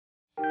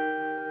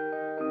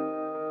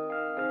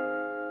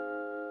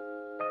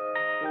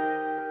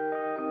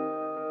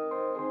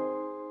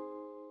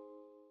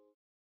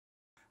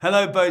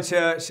Hello, Bow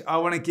Church. I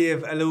want to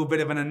give a little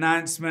bit of an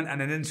announcement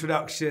and an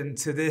introduction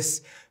to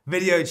this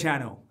video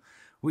channel.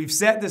 We've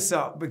set this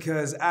up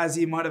because, as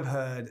you might have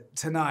heard,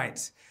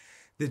 tonight,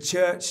 the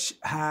church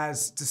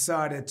has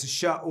decided to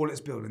shut all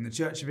its buildings.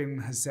 The Church of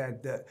England has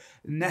said that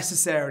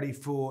necessarily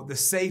for the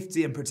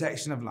safety and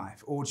protection of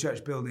life, all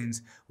church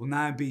buildings will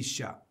now be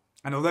shut.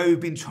 And although we've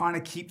been trying to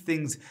keep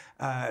things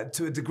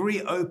to a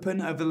degree open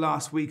over the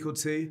last week or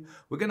two,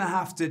 we're going to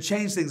have to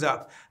change things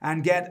up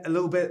and get a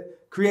little bit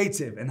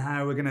creative in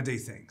how we're going to do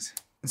things.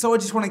 And so I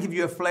just want to give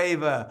you a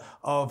flavor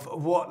of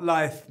what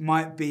life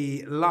might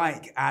be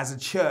like as a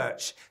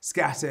church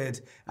scattered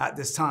at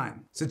this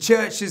time. So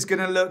church is going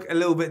to look a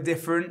little bit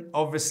different,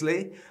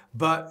 obviously,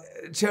 but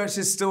church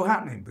is still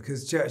happening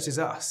because church is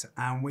us,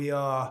 and we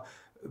are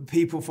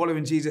people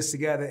following Jesus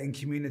together in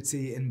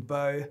community in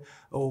Bow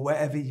or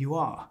wherever you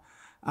are.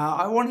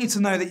 I want you to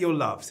know that you're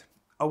loved.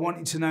 I want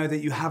you to know that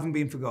you haven't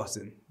been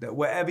forgotten, that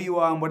wherever you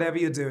are and whatever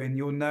you're doing,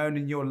 you're known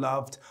and you're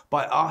loved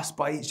by us,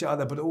 by each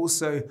other, but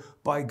also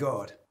by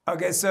God.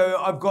 Okay,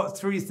 so I've got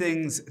three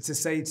things to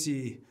say to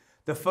you.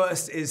 The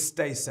first is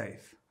stay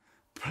safe.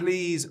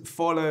 Please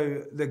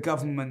follow the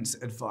government's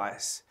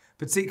advice,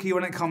 particularly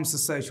when it comes to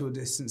social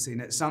distancing.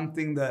 It's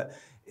something that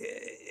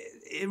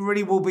it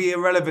really will be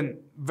irrelevant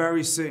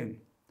very soon.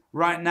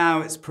 Right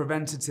now, it's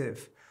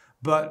preventative.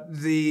 But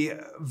the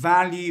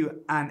value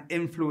and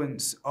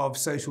influence of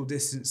social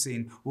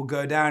distancing will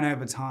go down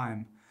over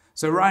time.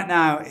 So right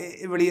now,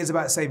 it really is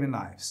about saving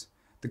lives.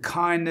 The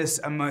kindest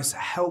and most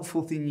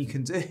helpful thing you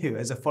can do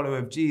as a follower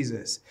of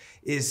Jesus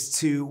is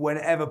to,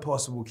 whenever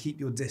possible,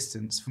 keep your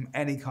distance from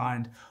any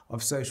kind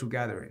of social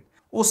gathering.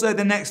 Also,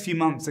 the next few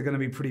months are going to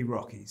be pretty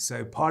rocky.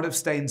 So part of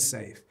staying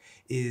safe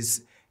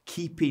is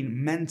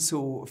keeping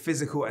mental,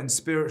 physical, and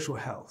spiritual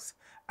health.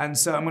 And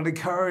so I'm going to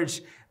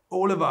encourage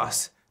all of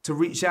us to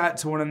reach out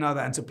to one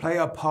another and to play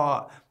our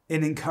part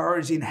in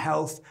encouraging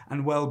health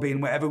and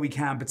well-being wherever we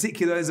can,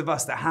 particularly those of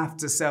us that have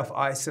to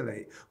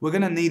self-isolate. We're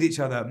going to need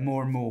each other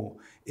more and more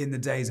in the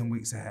days and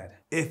weeks ahead.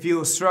 If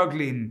you're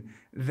struggling,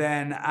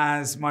 then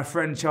as my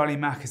friend Charlie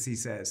Mackesy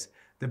says,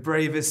 the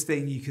bravest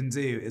thing you can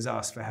do is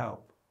ask for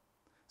help.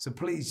 So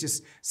please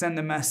just send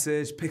a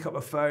message, pick up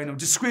a phone, or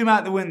just scream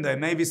out the window.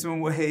 Maybe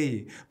someone will hear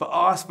you, but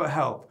ask for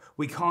help.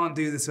 We can't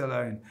do this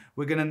alone.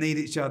 We're going to need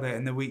each other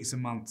in the weeks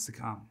and months to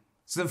come.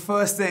 So the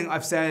first thing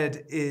I've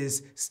said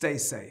is stay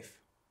safe.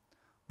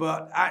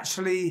 But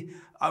actually,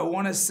 I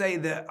want to say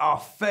that our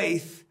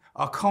faith,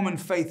 our common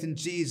faith in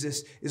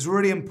Jesus, is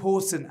really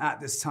important at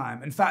this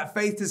time. In fact,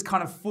 faith is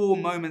kind of for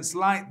moments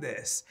like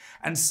this.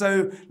 And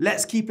so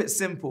let's keep it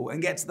simple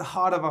and get to the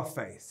heart of our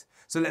faith.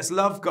 So let's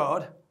love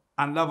God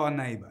and love our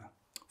neighbor.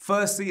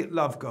 Firstly,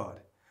 love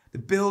God. The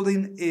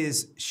building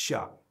is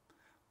shut,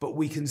 but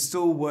we can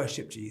still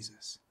worship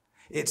Jesus.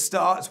 It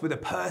starts with a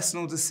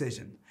personal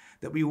decision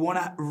that we want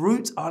to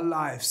root our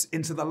lives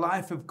into the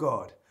life of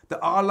God,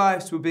 that our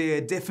lives will be a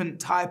different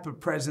type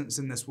of presence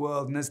in this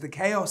world. And as the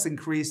chaos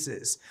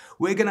increases,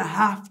 we're going to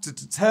have to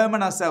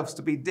determine ourselves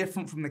to be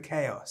different from the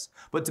chaos.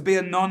 But to be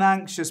a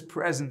non-anxious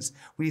presence,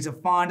 we need to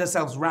find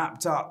ourselves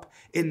wrapped up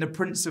in the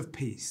Prince of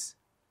Peace.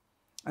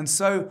 And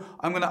so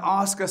I'm going to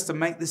ask us to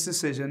make this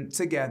decision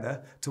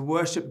together to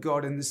worship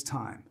God in this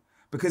time.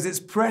 Because it's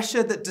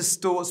pressure that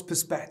distorts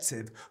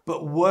perspective,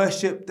 but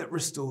worship that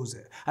restores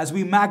it. As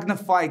we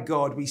magnify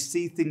God, we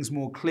see things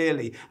more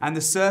clearly, and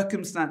the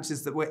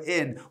circumstances that we're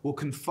in will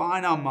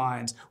confine our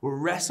minds, will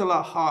wrestle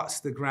our hearts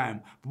to the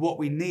ground. But what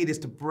we need is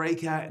to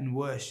break out in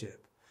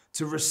worship.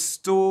 To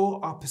restore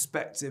our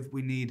perspective,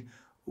 we need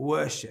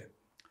worship.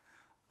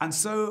 And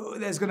so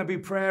there's going to be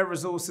prayer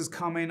resources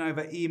coming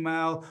over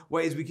email,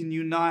 ways we can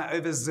unite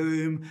over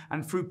Zoom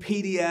and through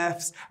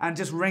PDFs and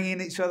just ringing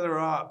each other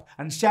up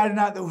and shouting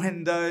out the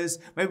windows.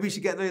 Maybe we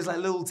should get those like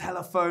little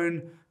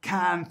telephone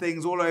can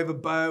things all over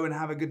Bow and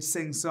have a good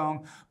sing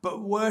song.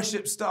 But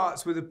worship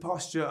starts with a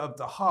posture of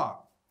the heart.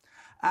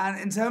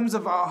 And in terms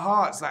of our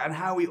hearts, and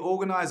how we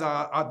organize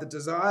the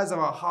desires of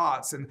our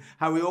hearts and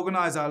how we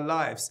organize our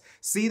lives,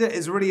 Cedar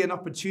is really an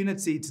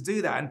opportunity to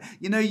do that. And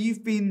you know,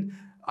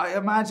 I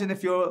imagine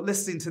if you're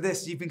listening to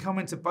this, you've been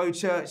coming to Bow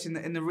Church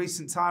in the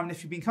recent time. And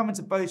if you've been coming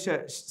to Bow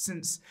Church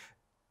since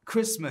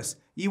Christmas,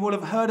 you will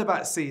have heard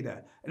about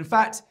Cedar. In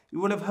fact, you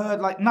will have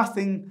heard like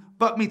nothing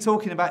but me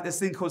talking about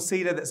this thing called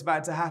Cedar that's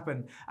about to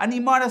happen. And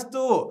you might have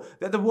thought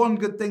that the one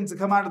good thing to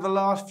come out of the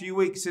last few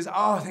weeks is,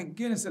 oh, thank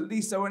goodness, at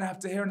least I won't have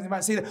to hear anything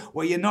about Cedar.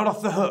 Well, you're not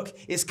off the hook.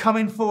 It's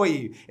coming for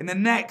you. In the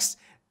next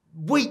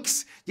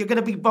weeks, you're going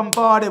to be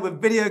bombarded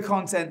with video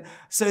content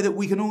so that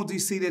we can all do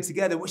Cedar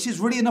together, which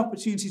is really an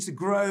opportunity to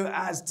grow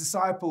as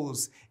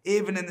disciples,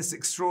 even in this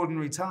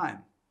extraordinary time.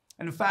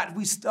 And in fact,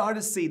 we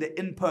started Cedar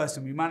in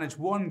person. We managed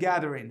one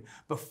gathering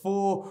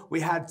before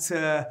we had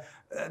to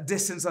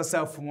distance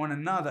ourselves from one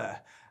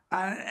another.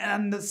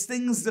 And the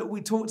things that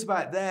we talked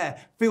about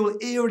there feel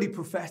eerily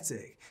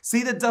prophetic.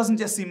 Cedar doesn't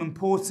just seem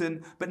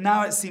important, but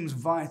now it seems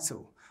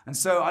vital. And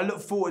so I look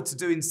forward to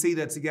doing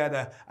Cedar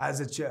together as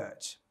a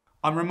church.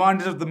 I'm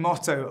reminded of the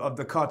motto of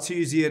the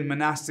Carthusian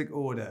monastic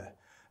order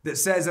that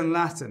says in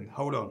Latin,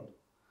 hold on,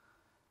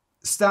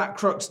 Stat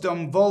crux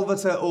dom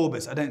volvata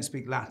orbis. I don't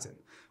speak Latin,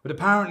 but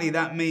apparently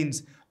that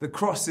means the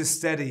cross is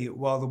steady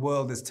while the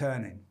world is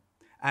turning.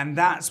 And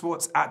that's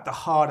what's at the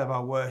heart of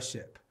our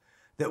worship,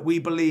 that we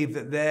believe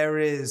that there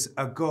is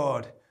a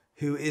God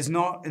who is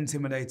not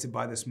intimidated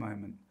by this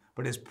moment,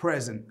 but is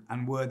present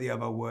and worthy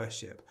of our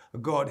worship, a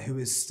God who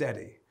is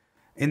steady.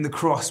 In the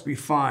cross, we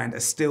find a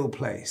still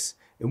place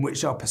in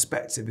which our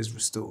perspective is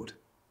restored.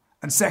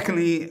 And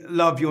secondly,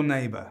 love your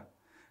neighbor.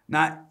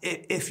 Now,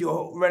 if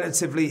you're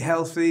relatively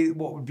healthy,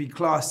 what would be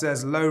classed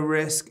as low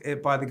risk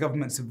by the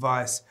government's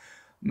advice,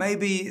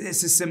 maybe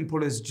it's as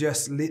simple as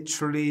just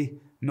literally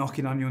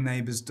knocking on your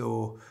neighbor's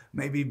door,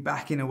 maybe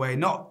backing away,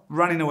 not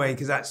running away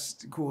because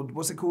that's called,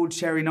 what's it called?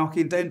 Cherry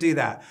knocking. Don't do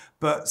that.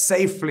 But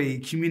safely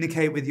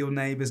communicate with your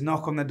neighbors,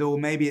 knock on the door.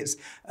 Maybe it's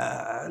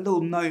a little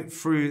note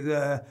through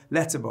the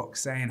letterbox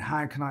saying,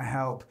 how can I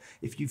help?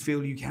 If you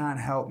feel you can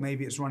help,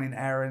 maybe it's running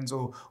errands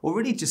or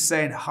really just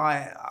saying,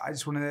 hi, I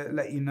just want to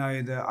let you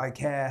know that I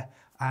care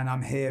and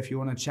I'm here if you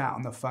want to chat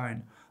on the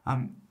phone.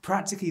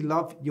 Practically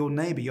love your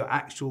neighbor, your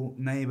actual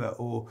neighbor,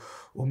 or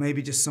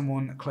maybe just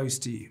someone close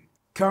to you.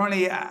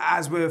 Currently,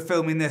 as we're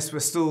filming this, we're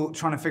still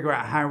trying to figure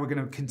out how we're going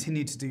to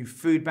continue to do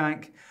Food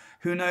Bank.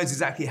 Who knows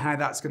exactly how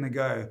that's going to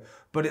go,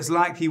 but it's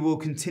likely we'll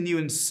continue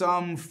in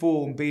some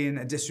form being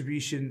a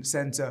distribution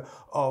center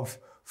of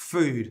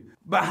food.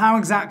 But how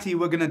exactly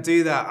we're going to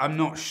do that, I'm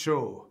not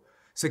sure.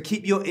 So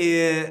keep your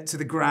ear to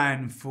the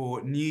ground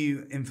for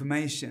new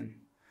information.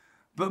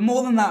 But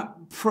more than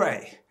that,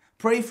 pray.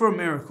 Pray for a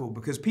miracle,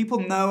 because people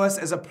know us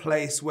as a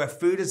place where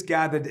food is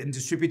gathered and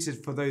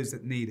distributed for those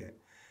that need it.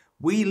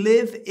 We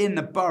live in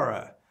a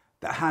borough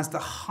that has the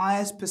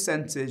highest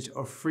percentage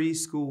of free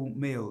school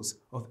meals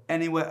of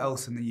anywhere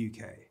else in the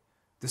UK.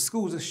 The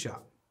schools are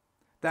shut.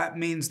 That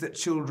means that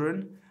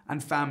children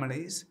and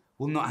families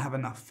will not have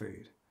enough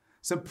food.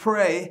 So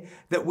pray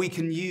that we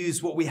can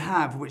use what we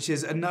have, which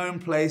is a known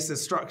place, a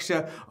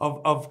structure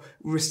of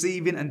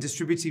receiving and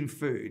distributing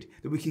food,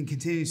 that we can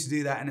continue to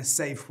do that in a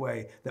safe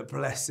way that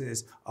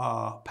blesses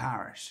our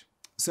parish.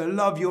 So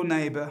love your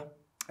neighbour,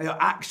 your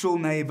actual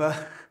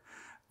neighbour.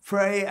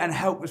 Pray and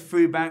help with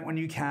Food Bank when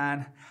you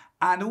can.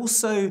 And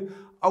also,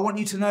 I want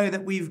you to know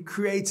that we've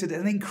created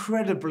an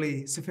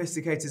incredibly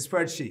sophisticated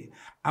spreadsheet,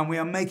 and we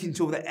are making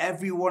sure that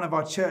every one of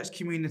our church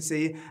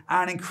community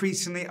and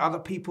increasingly other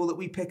people that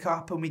we pick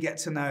up and we get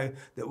to know,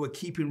 that we're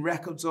keeping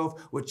records of,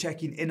 we're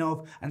checking in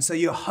of. And so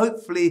you're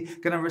hopefully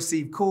going to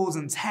receive calls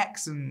and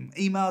texts and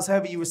emails,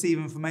 however you receive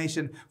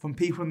information from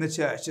people in the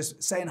church,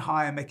 just saying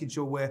hi and making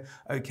sure we're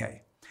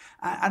okay.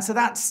 And so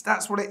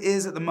that's what it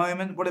is at the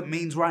moment, what it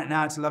means right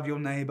now to love your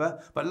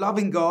neighbor. But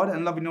loving God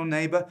and loving your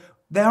neighbor,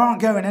 they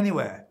aren't going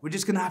anywhere. We're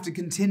just going to have to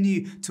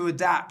continue to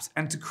adapt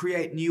and to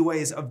create new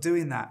ways of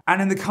doing that.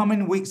 And in the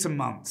coming weeks and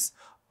months,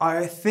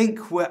 I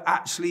think we're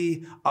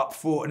actually up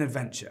for an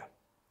adventure.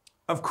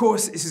 Of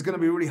course, this is going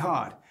to be really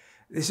hard.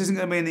 This isn't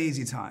going to be an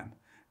easy time.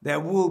 There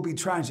will be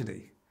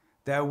tragedy.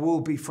 There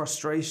will be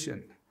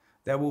frustration.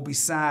 There will be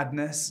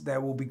sadness.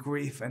 There will be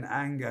grief and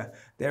anger.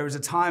 There is a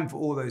time for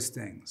all those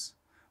things.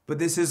 But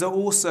this is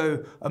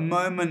also a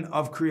moment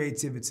of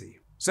creativity.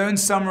 So in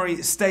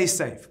summary, stay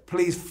safe.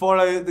 Please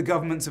follow the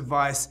government's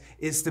advice.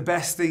 It's the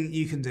best thing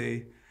you can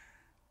do.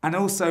 And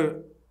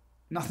also,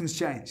 nothing's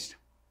changed.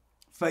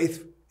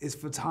 Faith is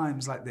for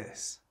times like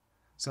this.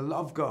 So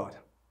love God.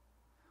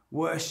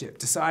 Worship.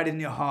 Decide in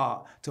your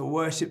heart to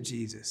worship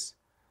Jesus.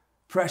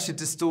 Pressure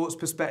distorts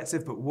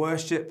perspective, but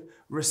worship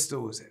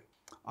restores it.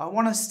 I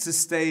want us to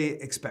stay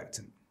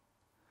expectant.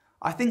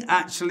 I think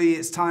actually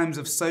it's times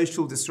of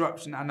social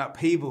disruption and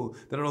upheaval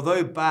that,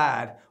 although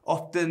bad,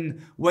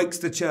 often wakes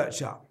the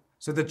church up,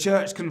 so the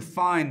church can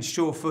find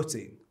sure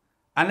footing.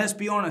 And let's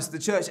be honest, the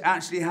church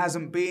actually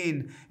hasn't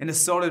been in a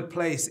solid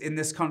place in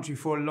this country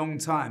for a long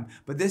time.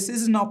 But this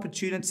is an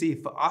opportunity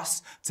for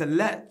us to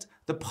let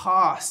the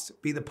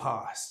past be the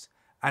past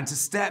and to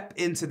step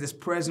into this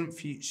present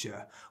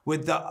future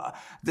with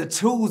the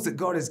tools that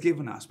God has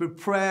given us, with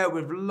prayer,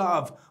 with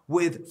love,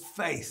 with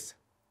faith.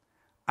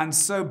 And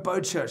so,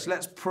 Bow Church,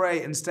 let's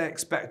pray and stay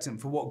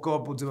expectant for what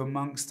God will do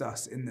amongst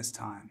us in this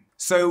time.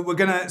 So we're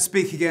going to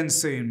speak again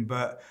soon,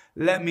 but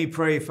let me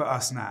pray for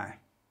us now.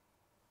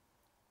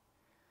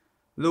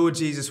 Lord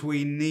Jesus,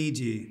 we need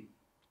you.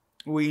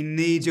 We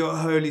need your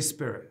Holy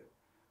Spirit.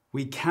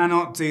 We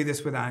cannot do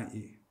this without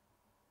you.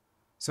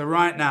 So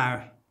right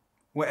now,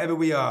 wherever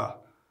we are,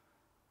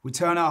 we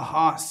turn our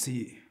hearts to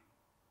you.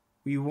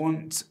 We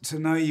want to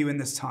know you in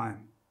this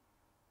time,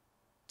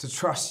 to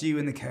trust you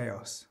in the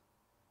chaos,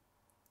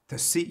 to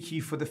seek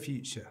you for the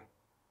future.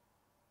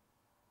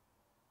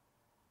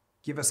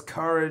 Give us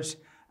courage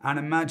and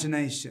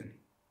imagination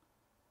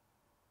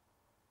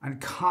and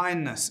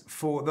kindness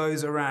for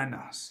those around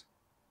us.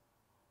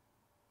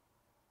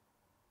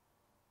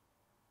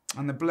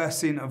 And the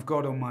blessing of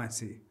God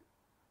Almighty,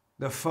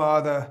 the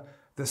Father,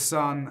 the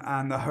Son,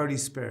 and the Holy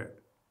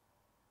Spirit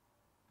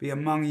be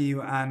among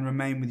you and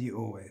remain with you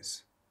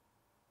always.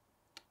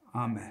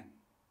 Amen.